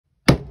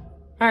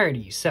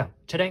Alrighty, so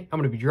today I'm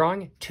going to be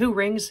drawing two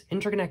rings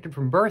interconnected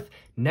from birth,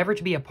 never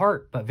to be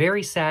apart, but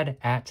very sad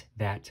at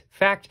that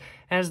fact,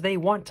 as they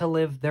want to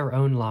live their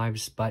own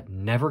lives, but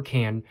never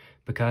can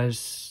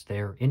because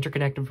they're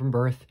interconnected from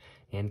birth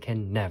and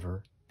can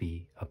never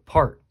be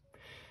apart.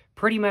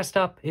 Pretty messed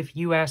up if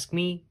you ask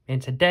me,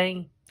 and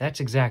today, that's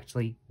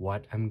exactly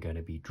what I'm going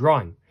to be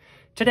drawing.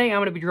 Today, I'm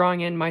going to be drawing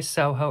in my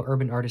SOHO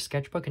Urban Artist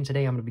Sketchbook, and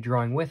today I'm going to be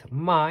drawing with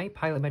my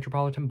Pilot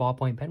Metropolitan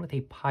ballpoint pen with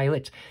a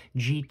Pilot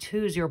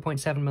G2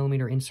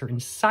 0.7mm insert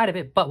inside of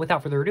it. But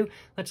without further ado,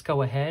 let's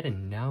go ahead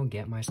and now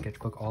get my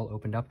sketchbook all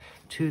opened up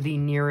to the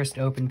nearest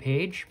open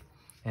page.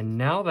 And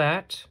now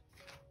that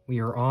we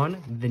are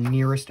on the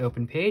nearest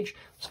open page,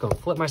 let's go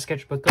flip my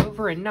sketchbook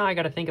over, and now I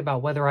got to think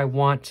about whether I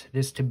want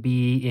this to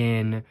be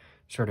in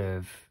sort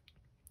of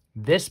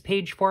this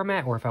page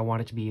format, or if I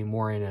want it to be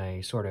more in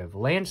a sort of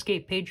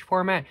landscape page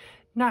format.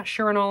 Not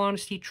sure, in all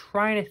honesty,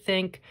 trying to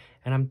think,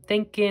 and I'm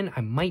thinking I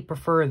might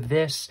prefer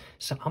this,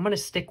 so I'm going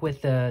to stick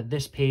with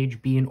this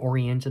page being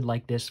oriented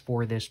like this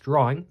for this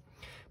drawing.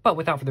 But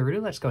without further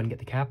ado, let's go ahead and get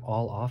the cap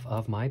all off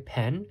of my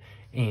pen,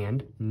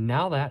 and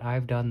now that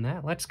I've done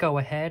that, let's go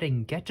ahead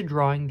and get to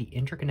drawing the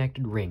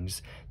interconnected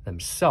rings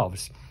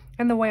themselves.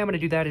 And the way I'm going to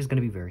do that is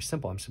going to be very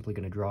simple. I'm simply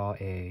going to draw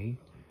a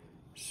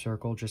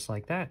circle just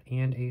like that,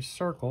 and a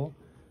circle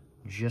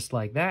just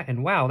like that.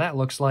 And wow, that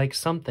looks like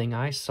something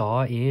I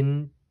saw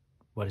in,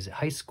 what is it,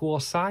 high school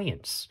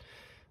science.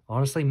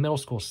 Honestly, middle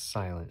school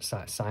silence.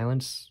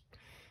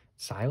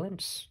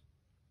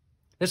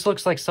 This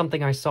looks like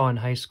something I saw in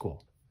high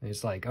school.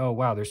 It's like, oh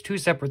wow, there's two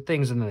separate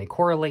things and then they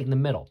correlate in the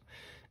middle.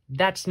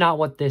 That's not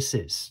what this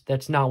is.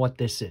 That's not what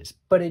this is.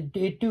 But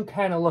it do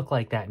kind of look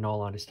like that, in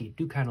all honesty. It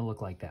do kind of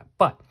look like that.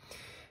 But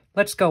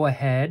let's go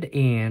ahead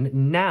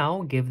and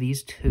now give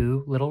these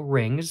two little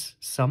rings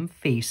some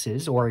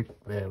faces, or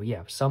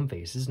yeah, some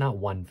faces, not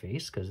one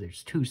face, because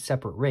there's two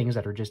separate rings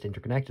that are just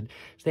interconnected.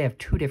 So they have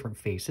two different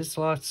faces.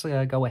 So let's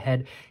go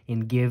ahead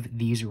and give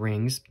these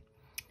rings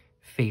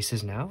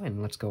faces now.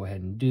 And let's go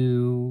ahead and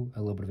do a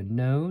little bit of a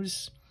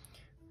nose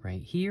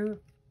right here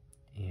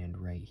and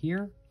right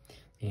here.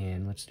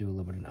 And let's do a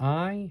little bit of an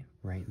eye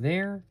right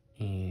there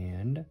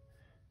and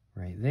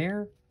right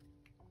there.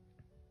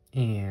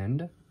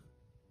 And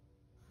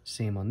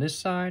same on this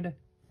side,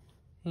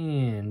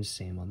 and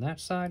same on that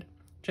side,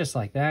 just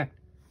like that.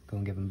 Go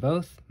and give them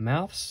both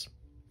mouths,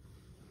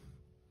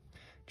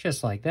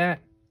 just like that.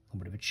 A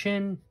little bit of a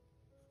chin.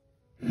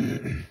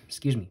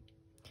 Excuse me,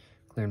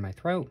 clearing my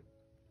throat.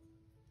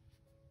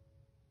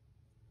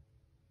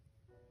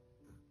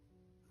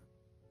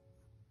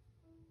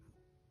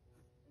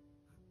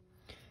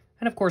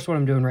 And of course, what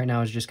I'm doing right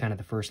now is just kind of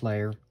the first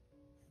layer.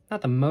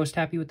 Not the most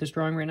happy with this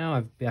drawing right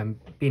now. I'm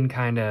being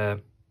kind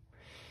of,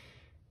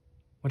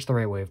 what's the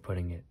right way of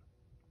putting it?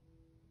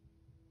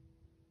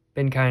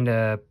 Been kind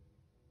of,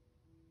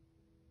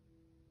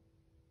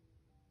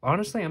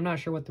 honestly, I'm not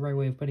sure what the right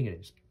way of putting it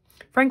is.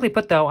 Frankly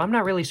put, though, I'm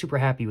not really super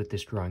happy with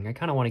this drawing. I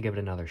kind of want to give it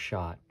another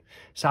shot.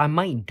 So I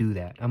might do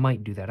that.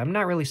 I'm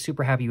not really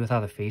super happy with how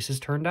the faces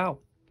turned out.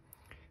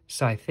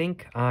 So I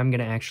think I'm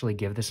going to actually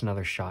give this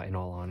another shot, in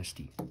all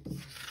honesty.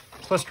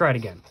 So let's try it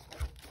again.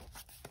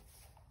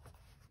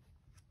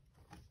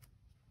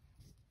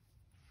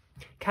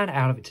 Kind of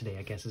out of it today,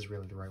 I guess, is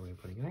really the right way of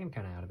putting it. I am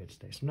kind of out of it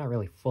today, so I'm not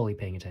really fully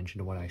paying attention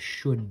to what I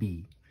should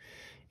be,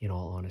 in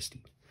all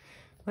honesty.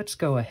 Let's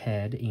go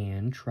ahead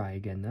and try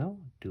again, though.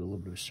 Do a little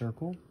bit of a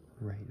circle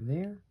right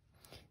there,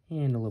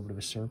 and a little bit of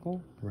a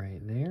circle right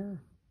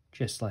there,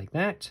 just like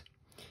that.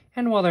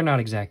 And while they're not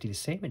exactly the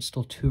same, it's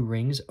still two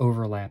rings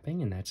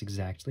overlapping, and that's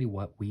exactly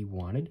what we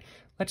wanted.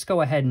 Let's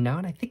go ahead now,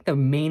 and I think the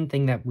main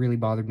thing that really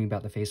bothered me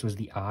about the face was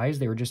the eyes.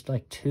 They were just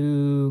like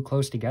too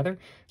close together,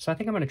 so I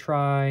think I'm going to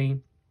try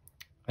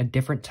a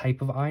different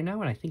type of eye now,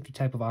 and I think the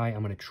type of eye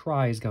I'm going to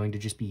try is going to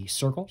just be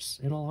circles,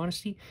 in all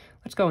honesty.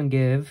 Let's go and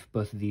give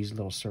both of these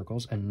little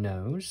circles a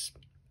nose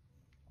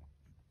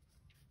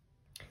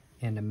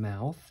and a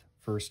mouth,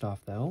 first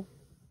off, though.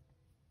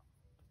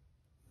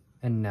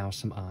 And now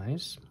some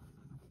eyes.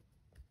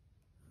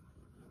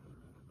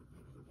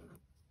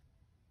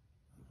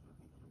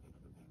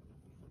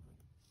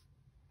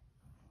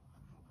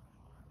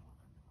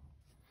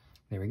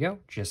 There we go,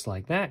 just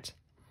like that.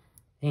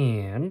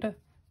 And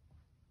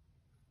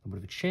a little bit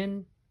of a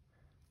chin,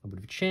 a little bit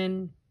of a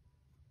chin,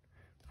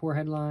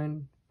 forehead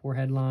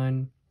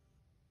line,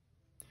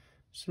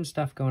 some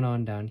stuff going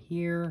on down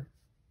here.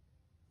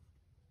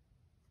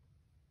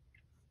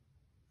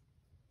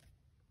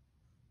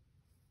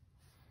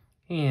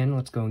 And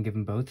let's go and give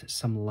them both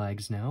some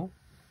legs now.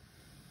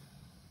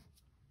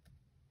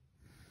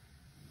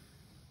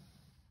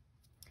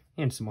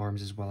 And some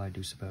arms as well, I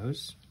do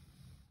suppose.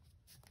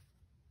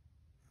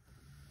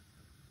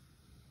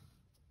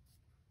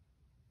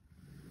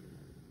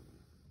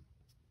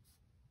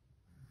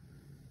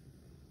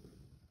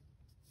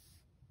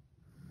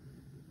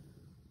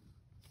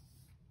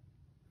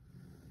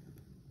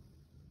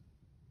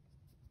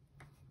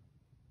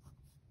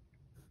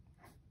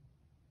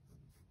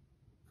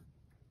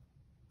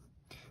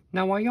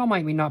 Now, while y'all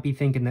might not be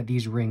thinking that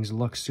these rings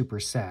look super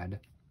sad,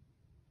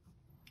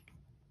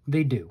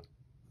 They do.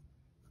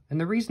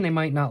 And the reason they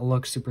might not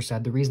look super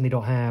sad, the reason they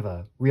don't have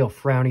a real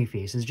frowny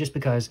face is just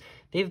because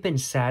they've been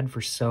sad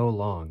for so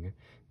long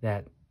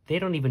that they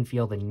don't even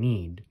feel the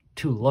need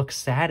to look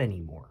sad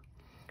anymore.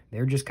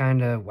 They're just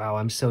kind of, wow,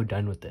 I'm so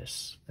done with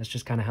this. That's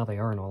just kind of how they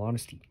are in all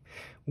honesty.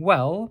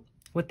 Well,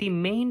 with the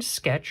main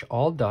sketch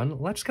all done,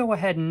 let's go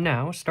ahead and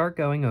now start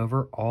going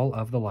over all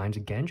of the lines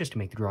again, just to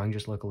make the drawing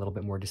just look a little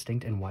bit more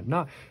distinct and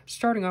whatnot.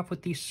 Starting off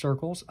with the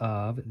circles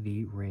of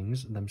the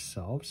rings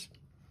themselves.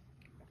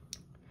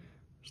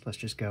 So let's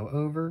just go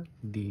over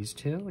these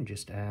two and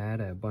just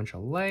add a bunch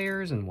of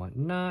layers and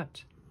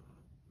whatnot.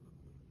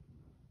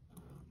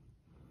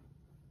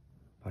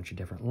 Bunch of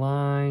different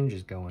lines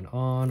just going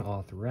on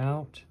all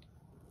throughout.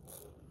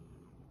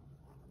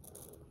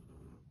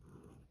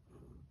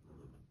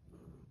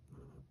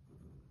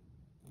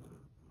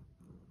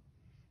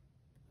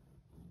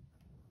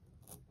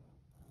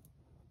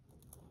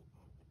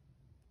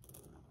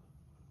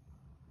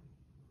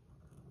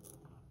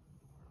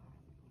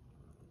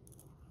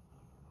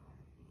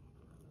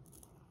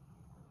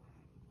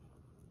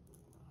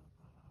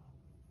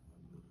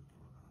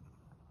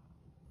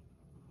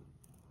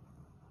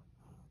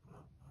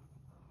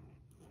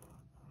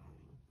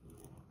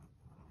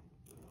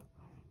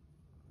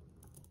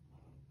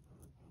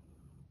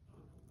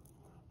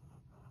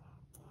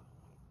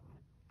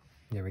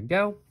 There we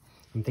go.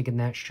 I'm thinking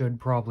that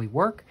should probably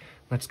work.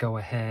 Let's go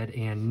ahead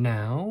and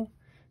now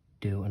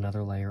do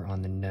another layer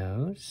on the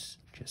nose,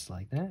 just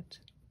like that.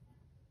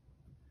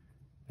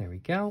 There we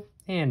go.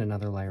 And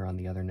another layer on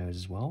the other nose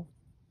as well.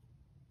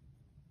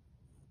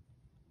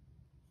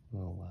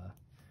 Little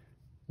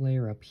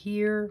layer up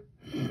here.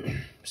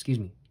 Excuse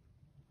me.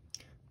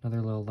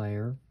 Another little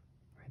layer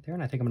right there.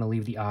 And I think I'm going to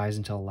leave the eyes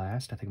until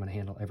last. I think I'm going to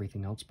handle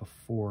everything else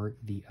before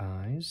the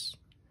eyes,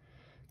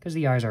 because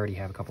the eyes already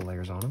have a couple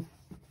layers on them.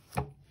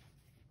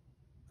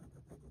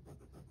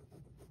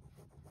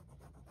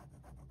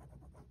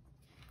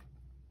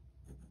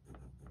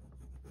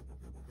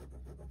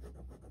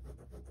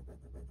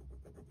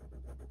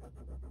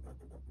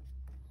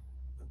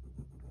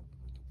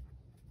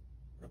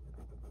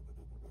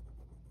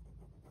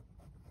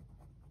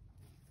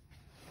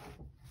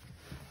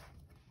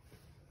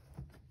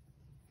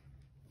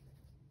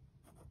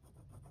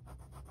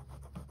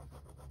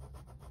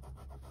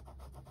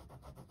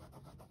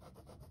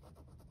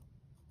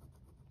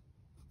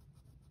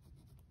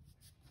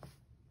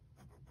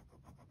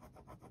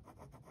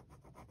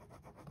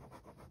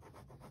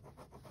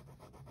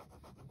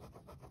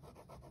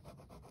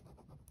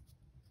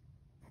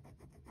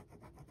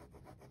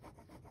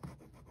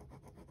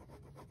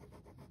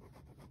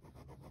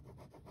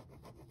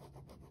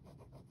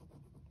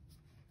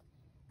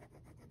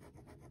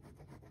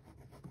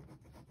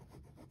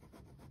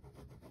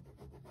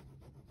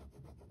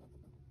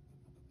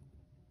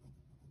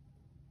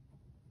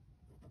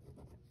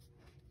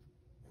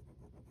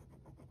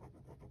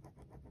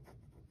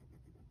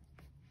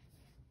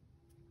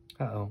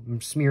 Uh-oh, I'm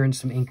smearing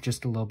some ink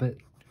just a little bit.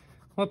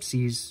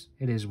 Whoopsies,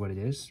 it is what it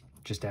is.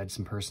 Just add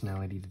some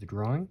personality to the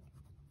drawing.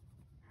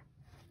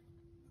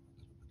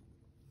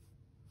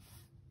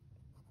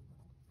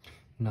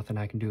 Nothing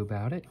I can do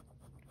about it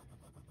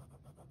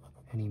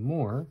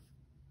anymore,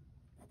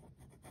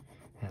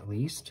 at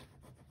least.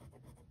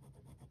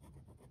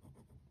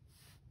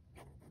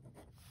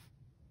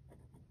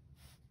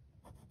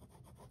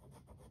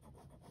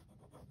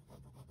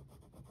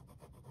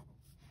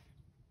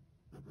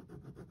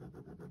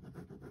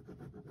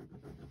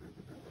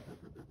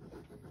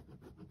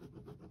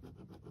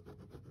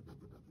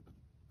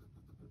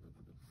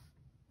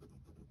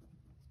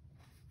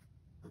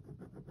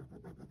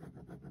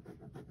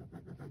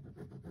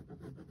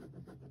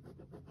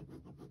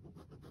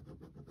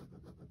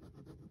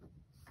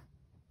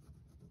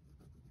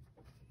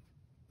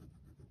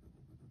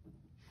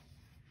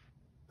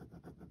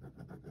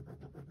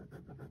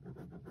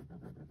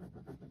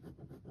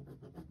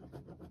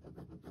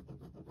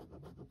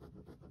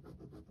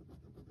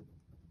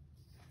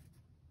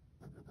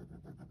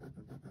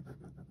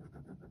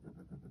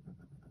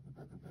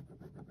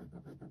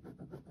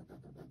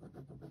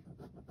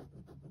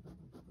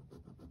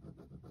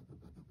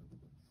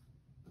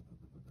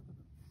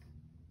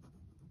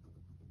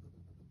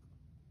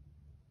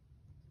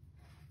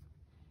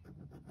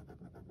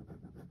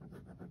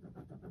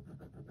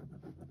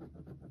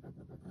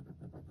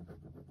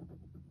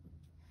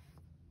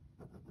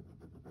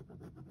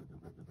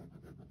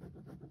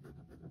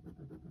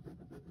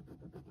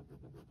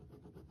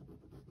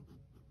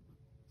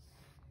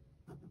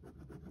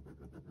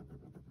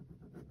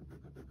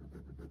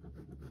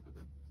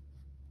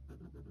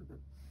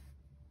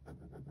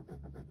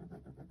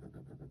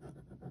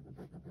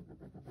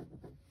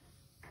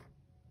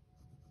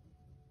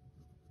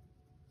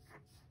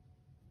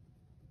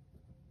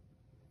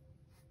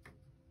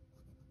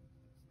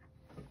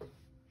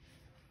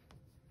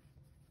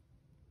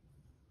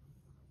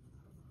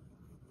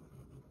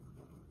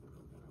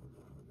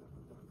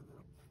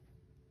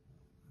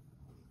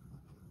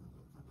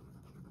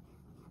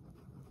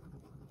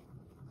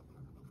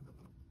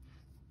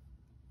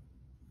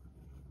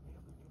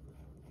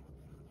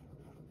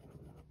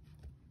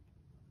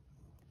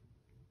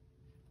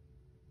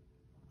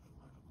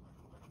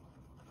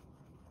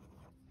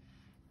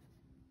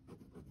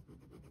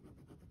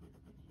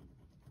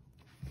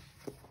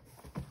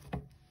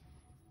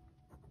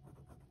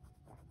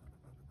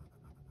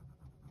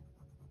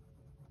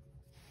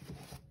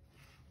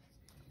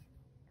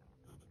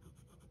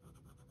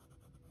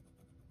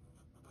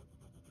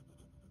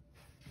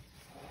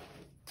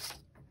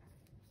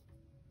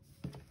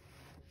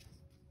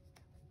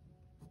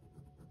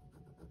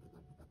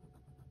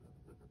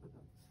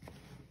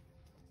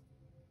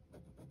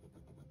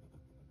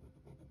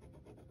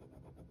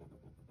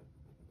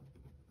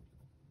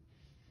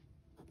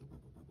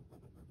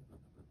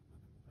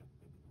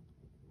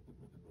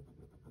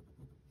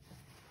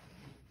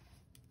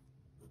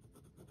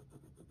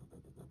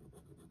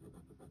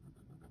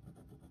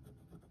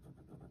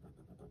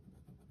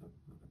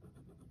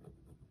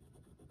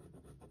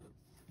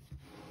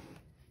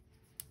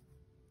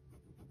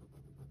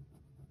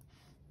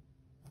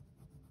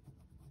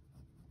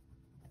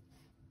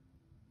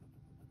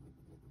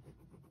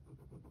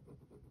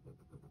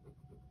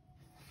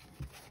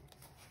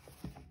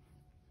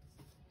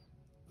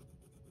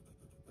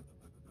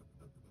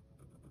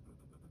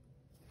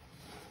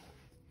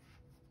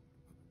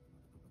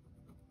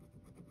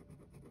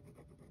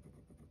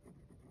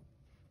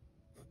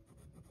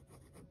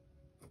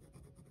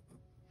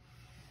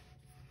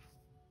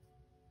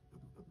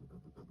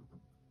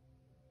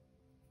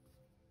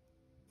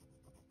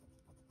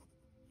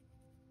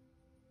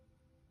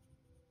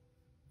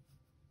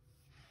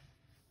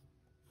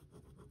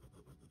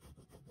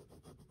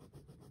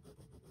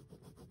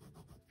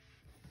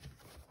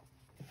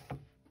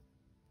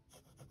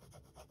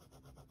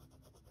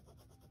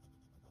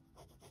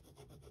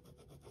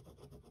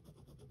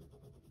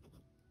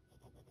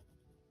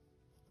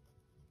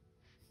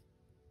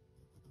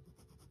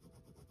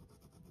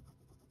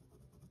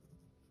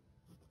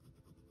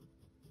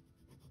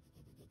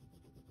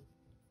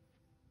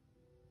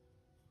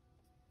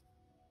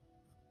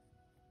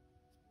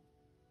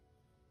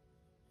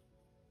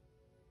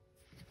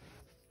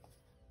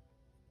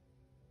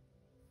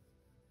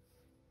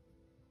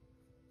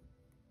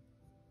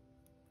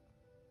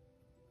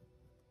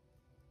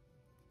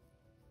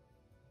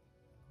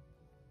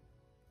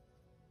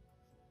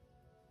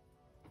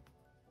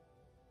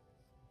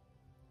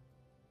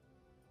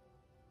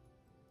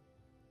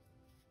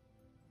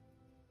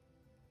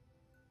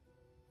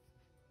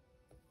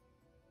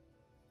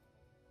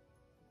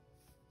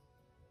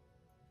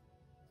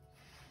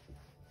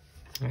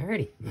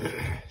 Alrighty,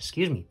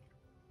 excuse me.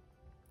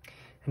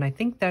 And I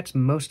think that's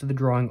most of the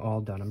drawing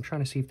all done. I'm trying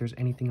to see if there's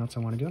anything else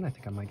I want to do, and I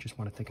think I might just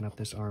want to thicken up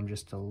this arm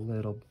just a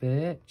little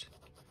bit.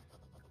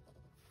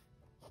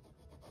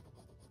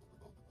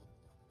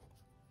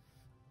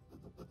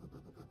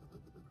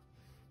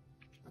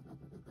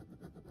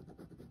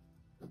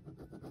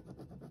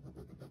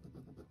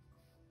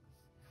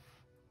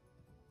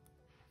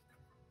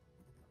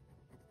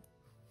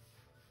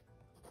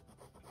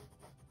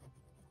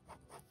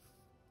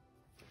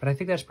 But I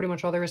think that's pretty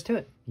much all there is to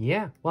it.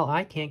 Yeah, well,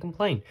 I can't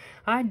complain.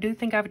 I do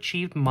think I've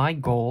achieved my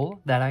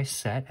goal that I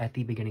set at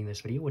the beginning of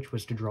this video, which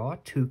was to draw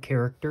 2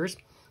 characters,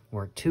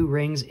 or 2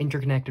 rings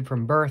interconnected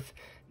from birth,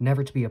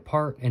 never to be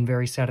apart, and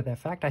very sad at that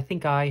fact. I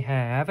think I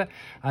have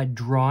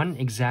drawn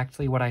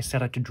exactly what I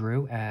set out to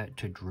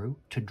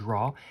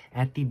draw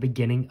at the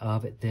beginning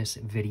of this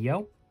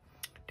video.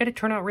 Did it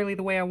turn out really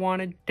the way I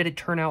wanted? Did it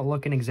turn out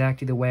looking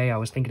exactly the way I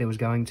was thinking it was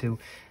going to?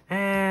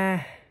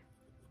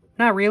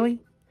 Not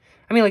really.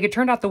 I mean, like, it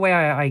turned out the way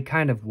I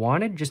kind of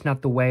wanted, just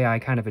not the way I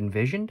kind of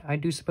envisioned, I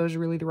do suppose is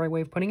really the right way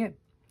of putting it.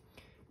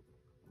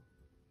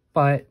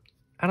 But,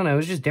 I don't know, it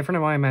was just different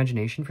in my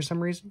imagination for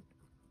some reason.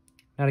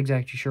 Not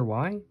exactly sure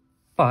why,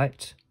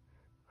 but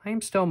I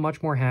am still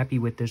much more happy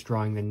with this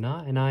drawing than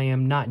not, and I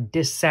am not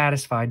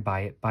dissatisfied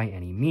by it by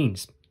any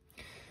means.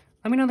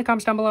 Let me know in the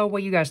comments down below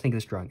what you guys think of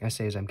this drawing. I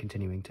say as I'm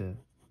continuing to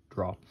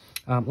draw.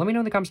 Let me know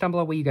in the comments down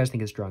below what you guys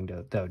think of this drawing,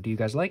 though. Do you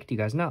guys like it? Do you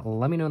guys not?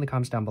 Let me know in the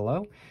comments down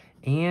below.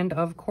 And,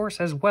 of course,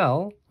 as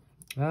well,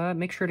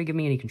 make sure to give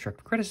me any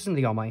constructive criticism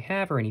that y'all might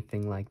have or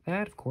anything like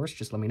that. Of course,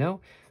 just let me know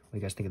what you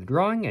guys think of the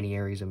drawing, any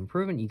areas of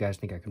improvement you guys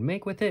think I can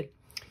make with it.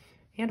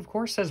 And, of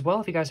course, as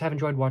well, if you guys have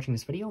enjoyed watching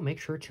this video, make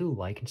sure to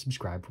like and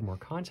subscribe for more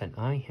content.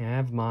 I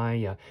have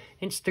my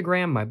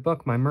Instagram, my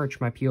book, my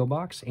merch, my P.O.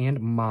 Box, and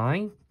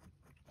my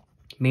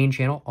main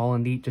channel all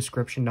in the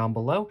description down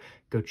below.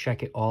 Go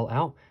check it all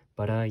out.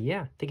 But,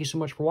 yeah, thank you so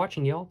much for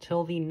watching, y'all.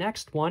 Till the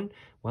next one,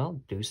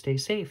 well, do stay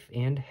safe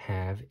and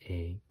have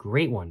a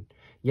great one.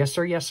 Yes,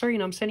 sir, you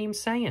know what I'm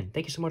saying.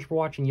 Thank you so much for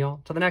watching,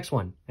 y'all. Till the next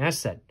one, as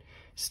said,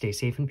 stay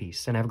safe and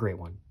peace and have a great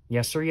one.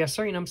 Yes, sir, you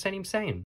know what I'm saying.